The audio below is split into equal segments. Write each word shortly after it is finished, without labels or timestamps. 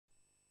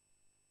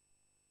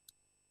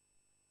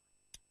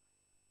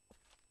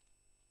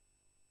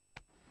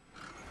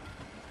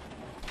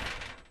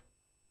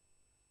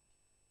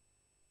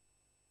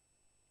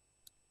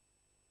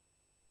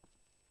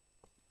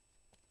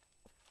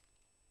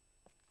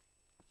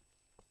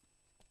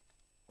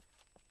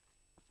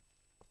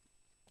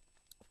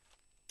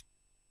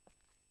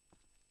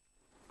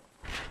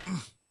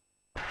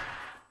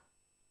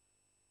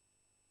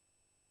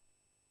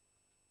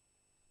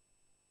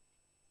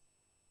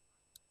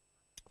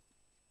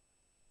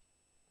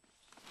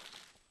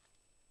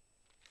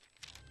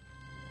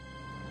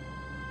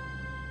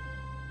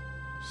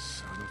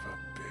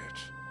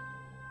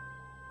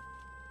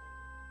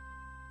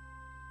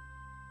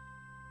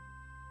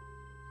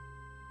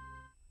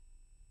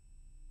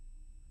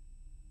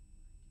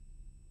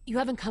You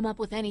haven't come up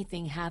with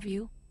anything, have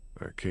you?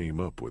 I came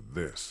up with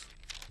this.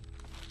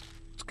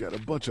 It's got a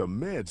bunch of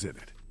meds in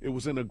it. It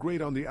was in a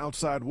grate on the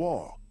outside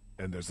wall,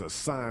 and there's a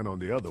sign on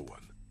the other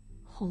one.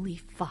 Holy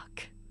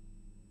fuck.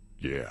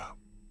 Yeah.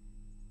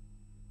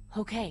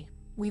 Okay,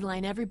 we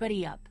line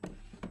everybody up.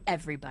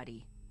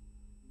 Everybody.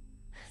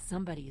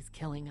 Somebody is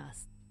killing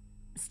us.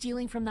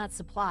 Stealing from that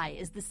supply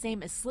is the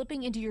same as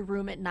slipping into your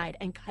room at night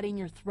and cutting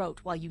your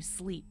throat while you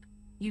sleep.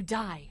 You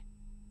die.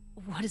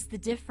 What is the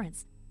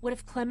difference? What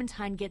if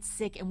Clementine gets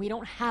sick and we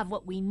don't have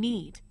what we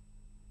need?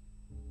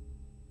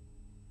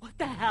 What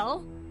the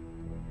hell?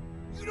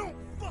 You don't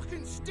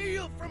fucking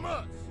steal from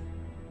us!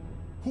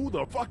 Who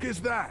the fuck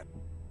is that?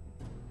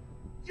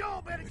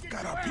 Y'all better We've get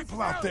got your our ass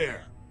people out out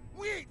there.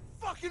 We ain't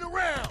fucking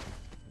around!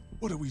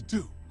 What do we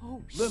do?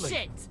 Oh, Lily.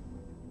 shit!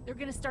 They're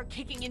gonna start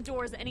kicking in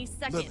doors any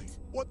second. Lily,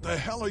 what the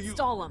hell are you—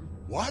 Stall them.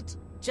 What?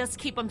 Just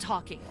keep him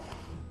talking.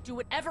 Do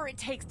whatever it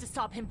takes to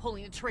stop him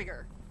pulling the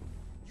trigger.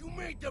 You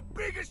made the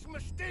biggest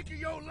mistake of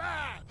your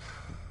life!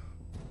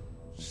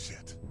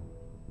 Shit.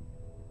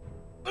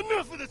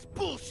 Enough of this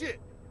bullshit!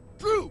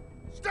 Drew,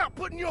 stop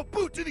putting your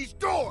boot to these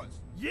doors!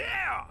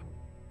 Yeah!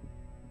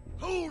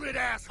 Hold it,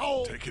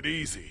 asshole! Take it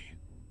easy.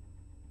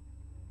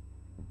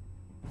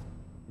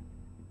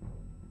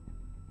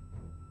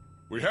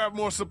 We have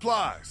more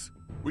supplies.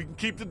 We can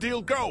keep the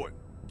deal going.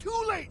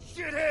 Too late,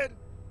 shithead!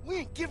 We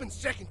ain't giving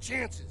second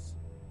chances.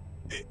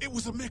 It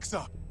was a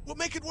mix-up. We'll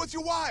make it worth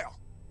your while.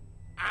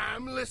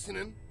 I'm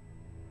listening.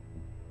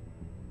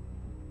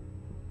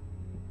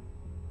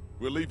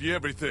 We'll leave you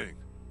everything.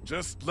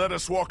 Just let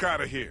us walk out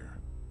of here.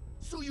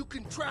 So you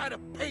can try to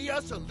pay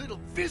us a little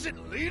visit,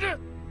 leader?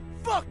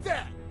 Fuck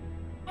that!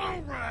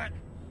 Alright,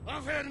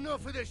 I've had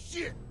enough of this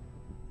shit.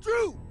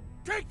 Drew,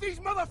 take these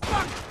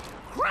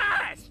motherfuckers!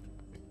 Christ!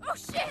 Oh,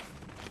 shit!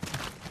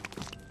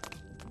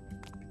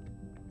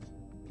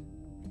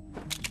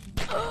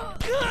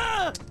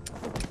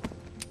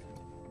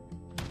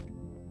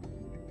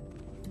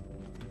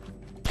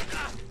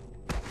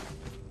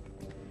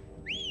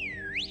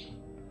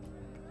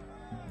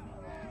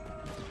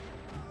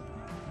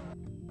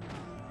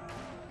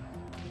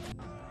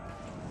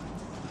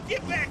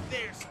 Get back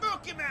there!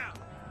 Smoke him out!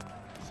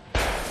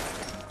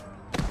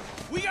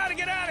 We gotta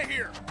get out of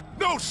here!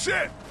 No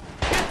shit!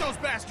 Get those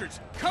bastards!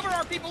 Cover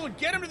our people and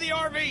get them to the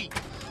RV!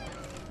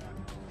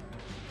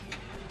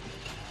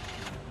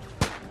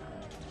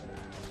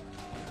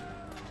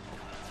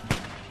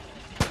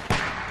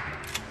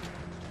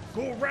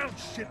 Go around,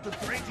 shit, the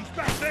brains, he's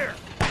back there!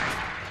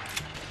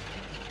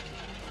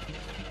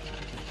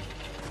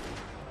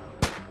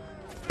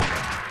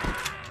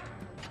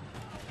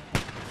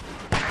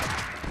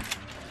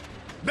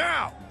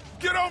 Now!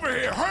 Get over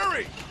here!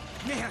 Hurry!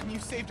 Man, you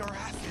saved our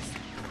asses!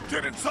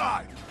 Get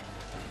inside!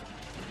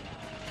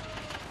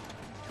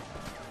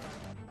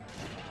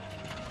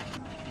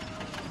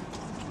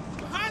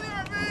 Behind the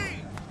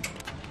RV!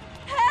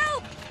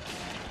 Help!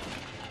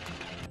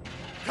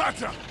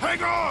 Gotcha!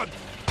 Hang on!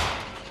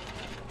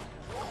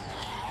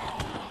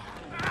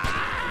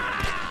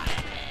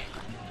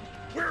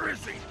 Where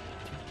is he?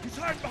 He's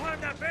hiding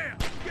behind that van!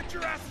 Get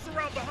your asses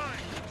around behind!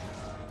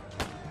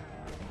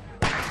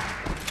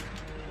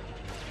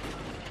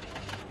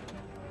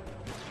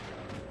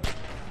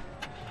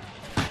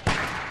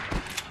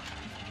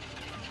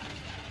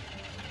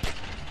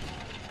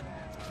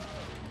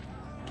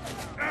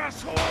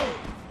 Asshole!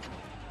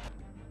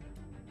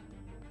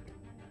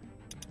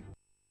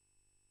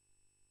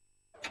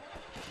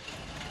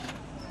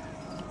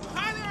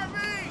 Behind the RV!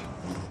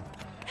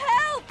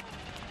 Help!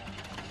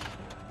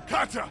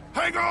 Gotcha!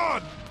 Hang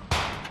on!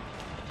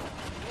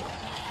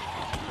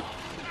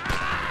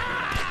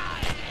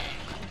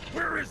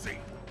 Where is he?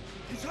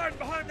 He's hiding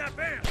behind that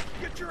van!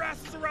 Get your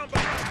asses around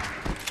behind!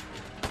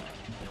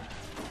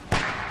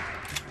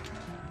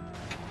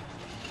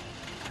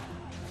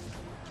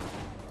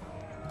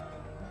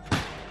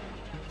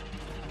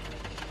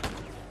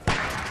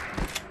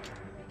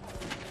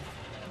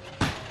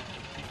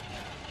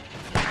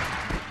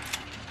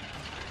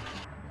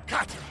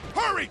 Gotcha!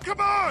 Hurry! Come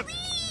on!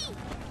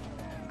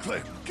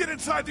 Cliff, get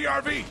inside the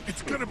RV!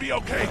 It's gonna be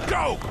okay!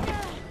 Go!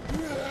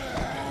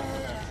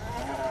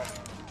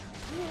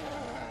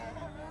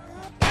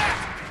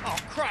 Oh,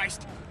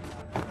 Christ!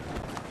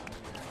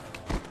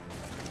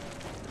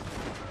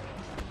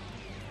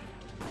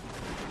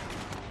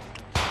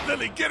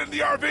 Lily, get in the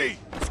RV!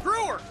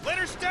 Screw her! Let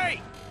her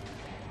stay!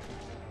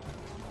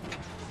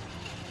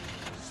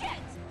 Shit!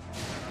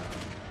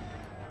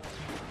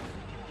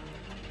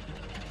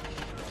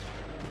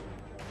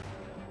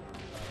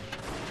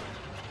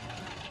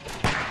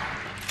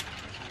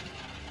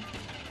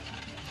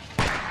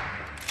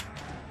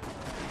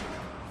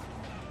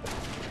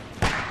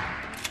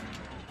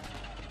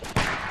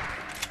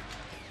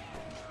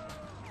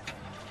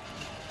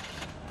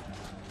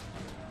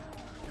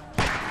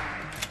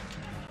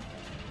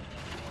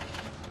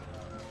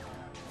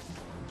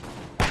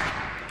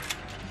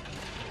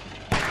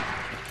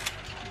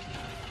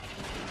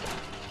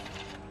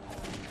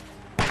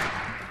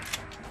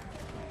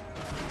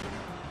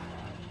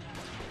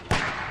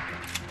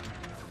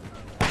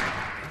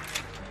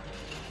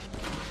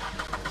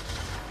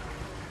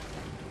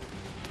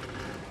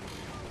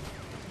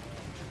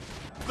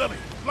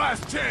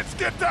 last chance!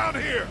 Get down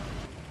here!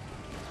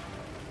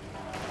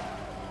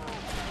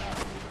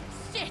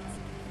 Shit!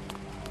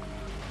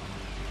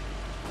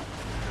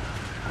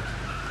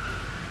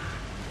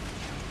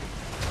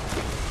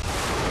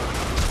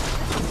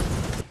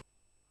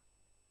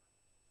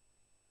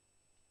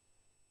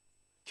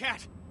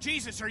 Cat,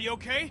 Jesus, are you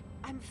okay?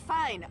 I'm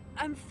fine.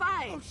 I'm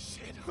fine. Oh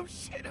shit, oh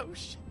shit, oh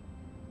shit.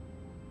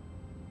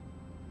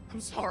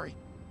 I'm sorry.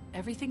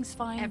 Everything's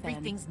fine,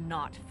 Everything's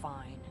not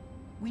fine.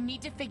 We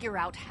need to figure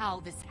out how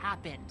this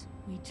happened.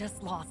 We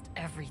just lost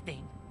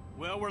everything.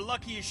 Well, we're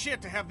lucky as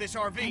shit to have this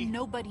RV. And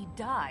nobody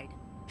died.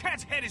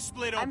 Cat's head is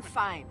split open. I'm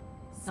fine.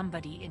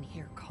 Somebody in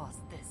here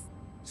caused this.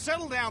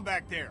 Settle down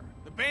back there.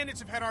 The bandits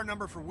have had our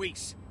number for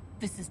weeks.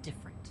 This is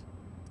different.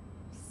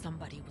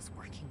 Somebody was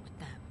working with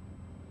them.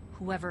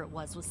 Whoever it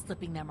was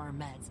slipping them our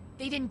meds.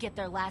 They didn't get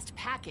their last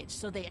package,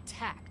 so they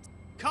attacked.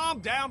 Calm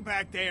down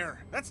back there.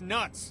 That's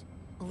nuts.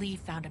 Lee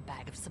found a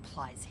bag of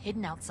supplies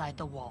hidden outside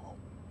the wall.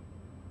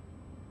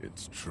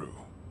 It's true.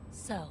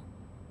 So,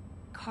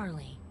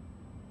 Carly,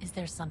 is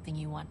there something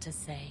you want to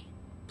say?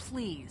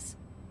 Please,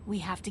 We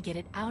have to get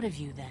it out of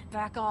you then.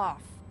 back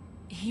off.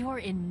 You're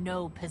in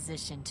no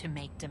position to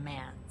make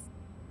demands.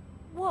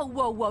 Whoa,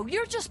 whoa, whoa.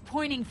 You're just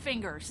pointing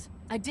fingers.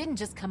 I didn't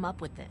just come up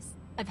with this.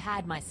 I've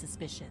had my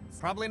suspicions.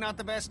 Probably not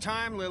the best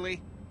time,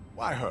 Lily.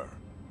 Why her?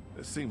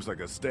 It seems like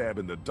a stab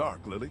in the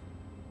dark, Lily.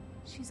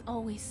 She's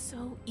always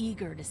so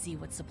eager to see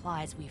what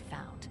supplies we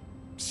found.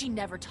 She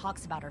never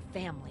talks about her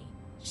family.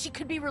 She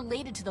could be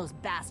related to those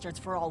bastards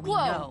for all we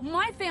Whoa, know.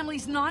 my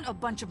family's not a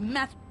bunch of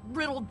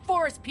meth-riddled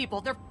forest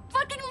people. They're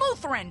fucking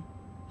Lutheran.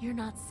 You're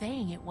not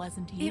saying it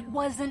wasn't you. It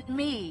wasn't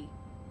me.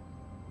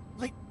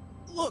 Like,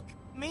 look,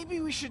 maybe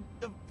we should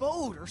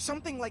vote or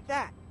something like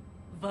that.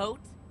 Vote?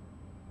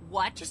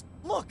 What? Just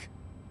look.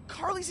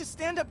 Carly's a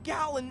stand-up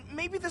gal, and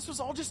maybe this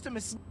was all just a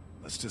mistake.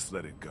 Let's just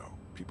let it go.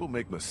 People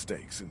make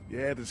mistakes, and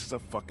yeah, this is a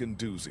fucking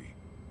doozy.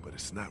 But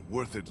it's not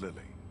worth it,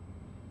 Lily.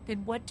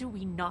 Then what do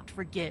we not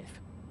forgive?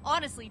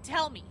 Honestly,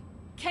 tell me.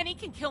 Kenny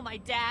can kill my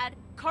dad.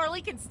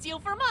 Carly can steal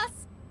from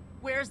us.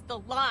 Where's the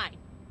line?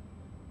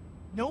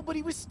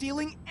 Nobody was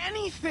stealing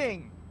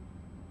anything!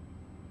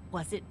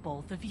 Was it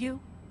both of you?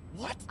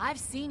 What? I've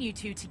seen you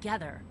two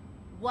together.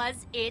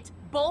 Was it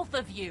both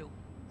of you?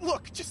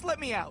 Look, just let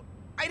me out.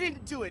 I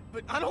didn't do it,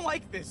 but I don't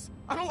like this.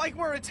 I don't like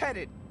where it's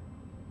headed.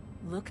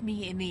 Look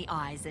me in the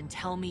eyes and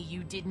tell me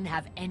you didn't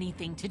have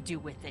anything to do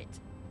with it.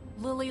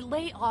 Lily,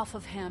 lay off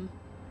of him.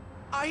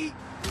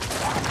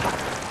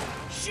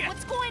 Shit!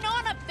 What's going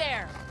on up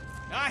there?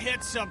 I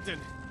hit something.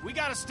 We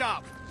gotta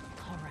stop.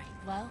 All right,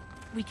 well,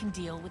 we can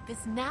deal with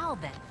this now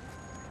then.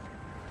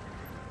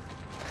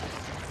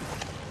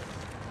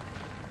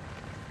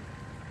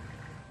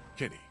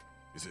 Kenny,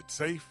 is it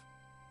safe?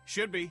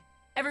 Should be.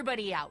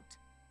 Everybody out.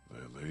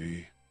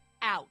 Lily...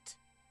 Out.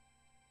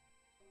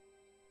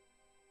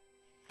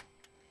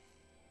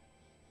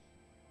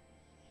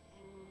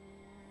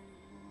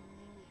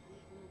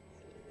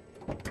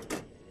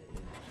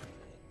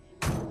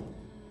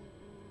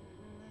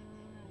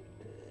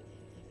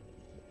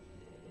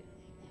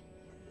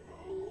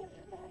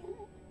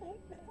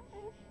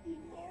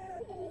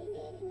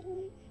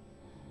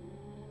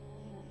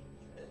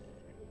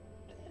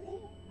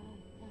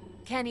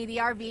 Kenny, the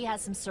RV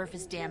has some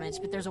surface damage,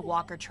 but there's a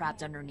walker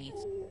trapped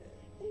underneath.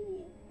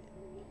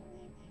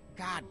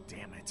 God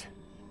damn it.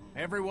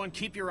 Everyone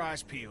keep your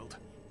eyes peeled.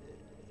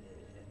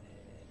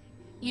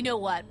 You know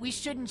what? We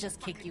shouldn't just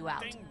kick you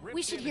out. Thing ripped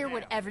We should in hear half.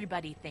 what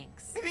everybody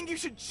thinks. I think you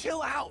should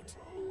chill out.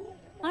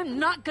 I'm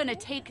not gonna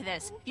take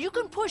this. You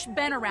can push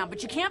Ben around,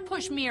 but you can't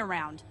push me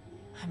around.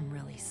 I'm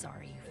really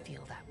sorry you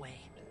feel that way.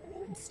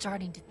 I'm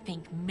starting to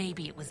think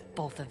maybe it was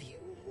both of you.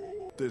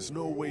 There's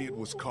no way it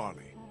was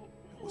Carly.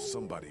 It was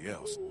somebody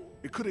else.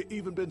 It could have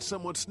even been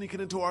someone sneaking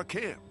into our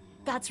camp.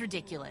 That's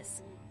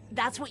ridiculous.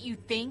 That's what you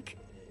think?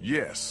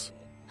 Yes.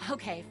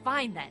 Okay,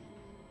 fine then.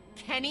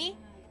 Kenny?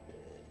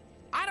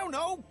 I don't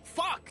know.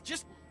 Fuck.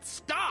 Just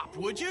stop,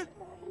 would you?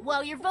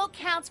 Well, your vote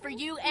counts for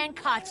you and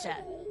Katja.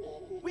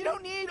 We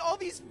don't need all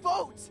these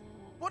votes.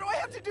 What do I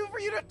have to do for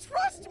you to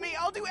trust me?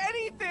 I'll do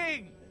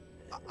anything.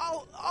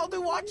 I'll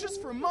do watches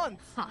for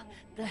months. Huh,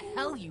 the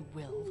hell you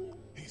will.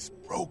 He's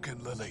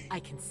broken, Lily. I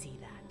can see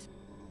that.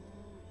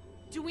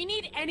 Do we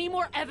need any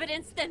more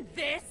evidence than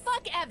this?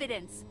 Fuck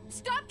evidence.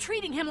 Stop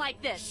treating him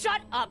like this.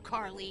 Shut up,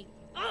 Carly.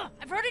 Ugh,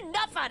 I've heard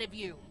enough out of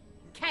you.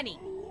 Kenny,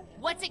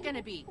 what's it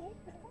gonna be?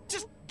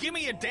 Just give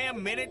me a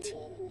damn minute.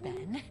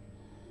 Ben,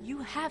 you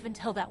have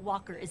until that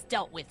walker is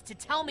dealt with to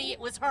tell me it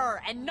was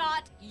her and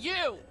not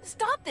you.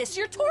 Stop this.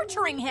 You're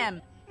torturing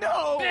him.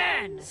 No!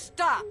 Ben,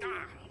 Stop.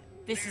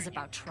 this is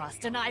about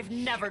trust, and I've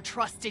never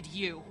trusted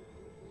you.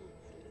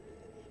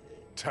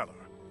 Tell her.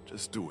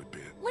 Just do it,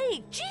 Ben.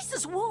 Lee,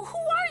 Jesus, who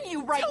are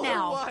you right Tell her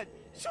now? what?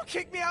 She'll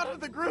kick me out of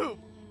the group.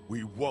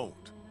 We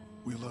won't.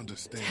 We'll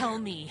understand. Tell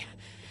me.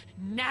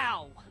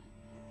 Now.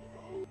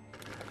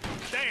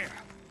 There.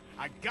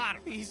 I got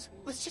him. Please,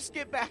 let's just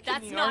get back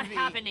That's in the not RV.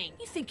 happening.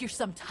 You think you're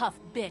some tough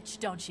bitch,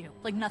 don't you?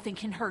 Like nothing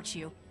can hurt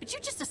you. But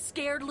you're just a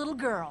scared little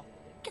girl.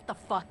 Get the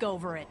fuck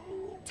over it.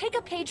 Take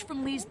a page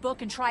from Lee's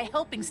book and try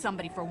helping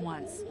somebody for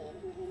once.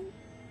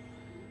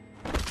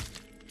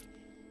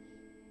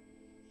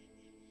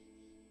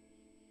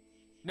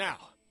 Now,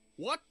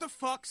 what the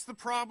fuck's the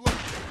problem?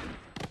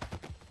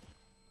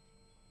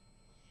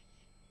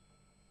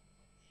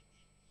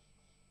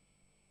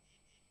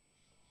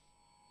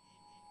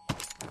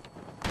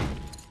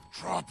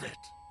 Drop it.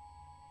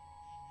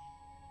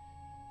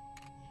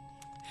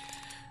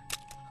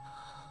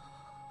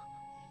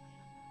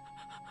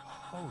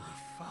 Holy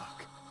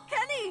fuck.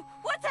 Kenny,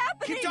 what's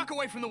happening? Keep duck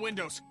away from the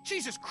windows.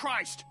 Jesus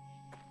Christ.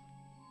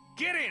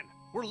 Get in.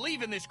 We're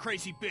leaving this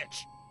crazy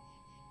bitch.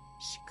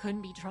 She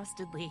couldn't be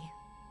trusted, Lee.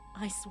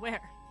 I swear.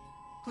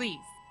 Please.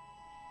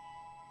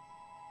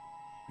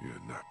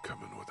 You're not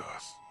coming with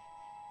us.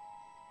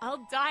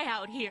 I'll die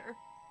out here.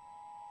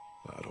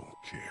 I don't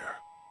care.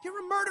 You're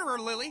a murderer,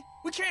 Lily.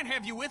 We can't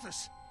have you with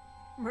us.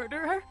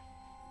 Murderer?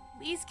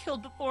 Lee's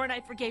killed before and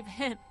I forgave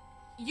him.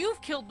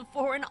 You've killed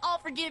before and I'll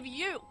forgive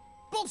you.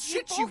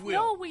 Bullshit, We you both will.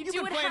 know we You've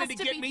do. been It planning has to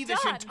to get be me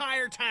this done.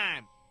 entire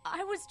time.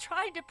 I was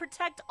trying to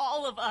protect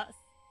all of us.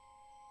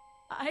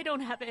 I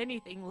don't have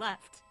anything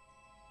left.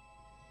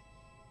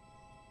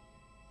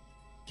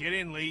 Get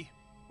in, Lee.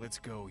 Let's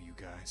go, you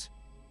guys.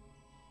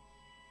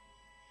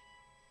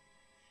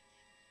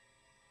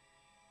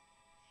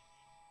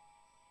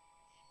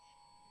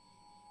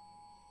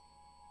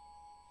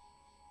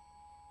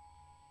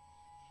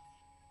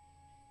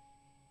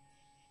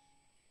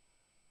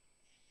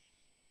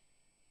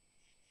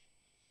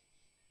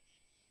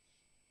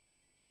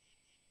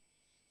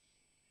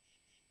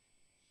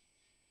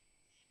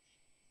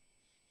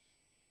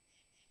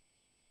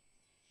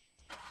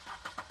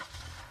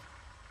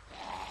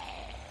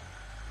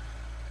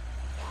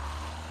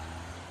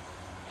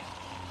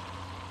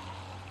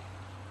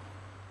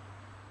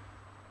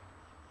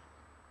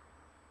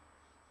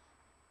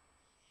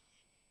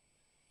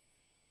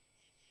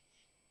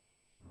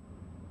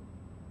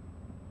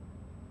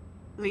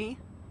 Lee,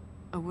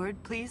 a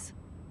word, please?